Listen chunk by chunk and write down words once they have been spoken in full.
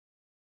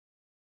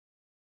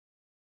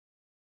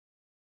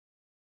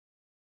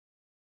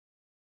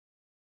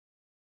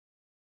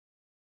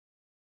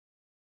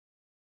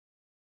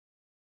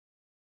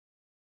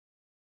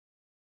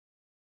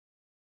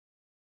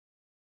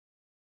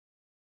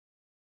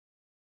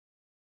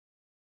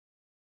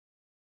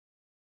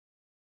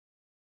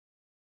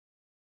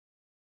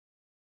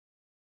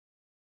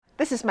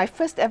This is my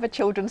first ever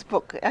children's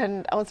book,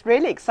 and I was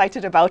really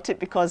excited about it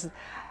because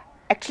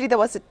actually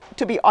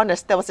to be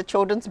honest, there was a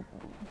children's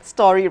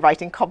story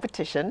writing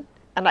competition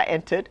and I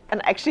entered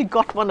and actually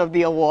got one of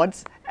the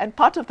awards, and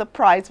part of the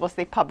prize was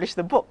they published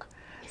the book.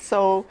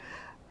 So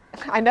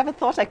I never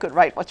thought I could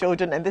write for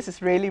children, and this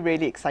is really,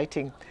 really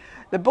exciting.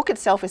 The book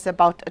itself is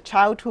about a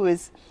child who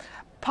is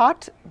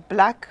part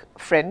black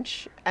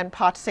French and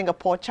part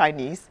Singapore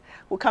Chinese,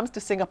 who comes to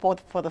Singapore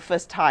for the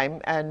first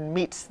time and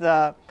meets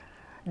the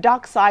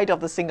dark side of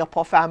the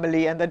Singapore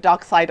family and the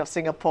dark side of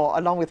Singapore,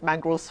 along with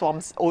mangrove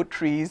swamps, oak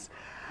trees,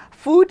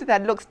 food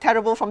that looks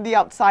terrible from the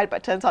outside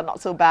but turns out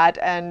not so bad.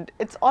 And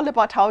it's all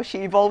about how she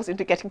evolves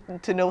into getting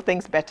to know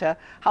things better,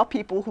 how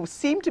people who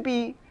seem to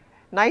be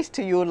nice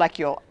to you, like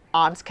your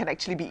aunts, can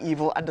actually be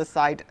evil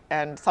underside,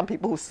 and some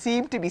people who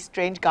seem to be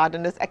strange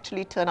gardeners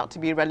actually turn out to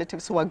be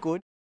relatives who are good.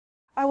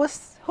 I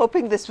was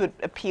hoping this would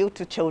appeal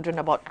to children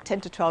about 10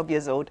 to 12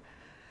 years old.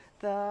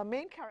 The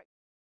main character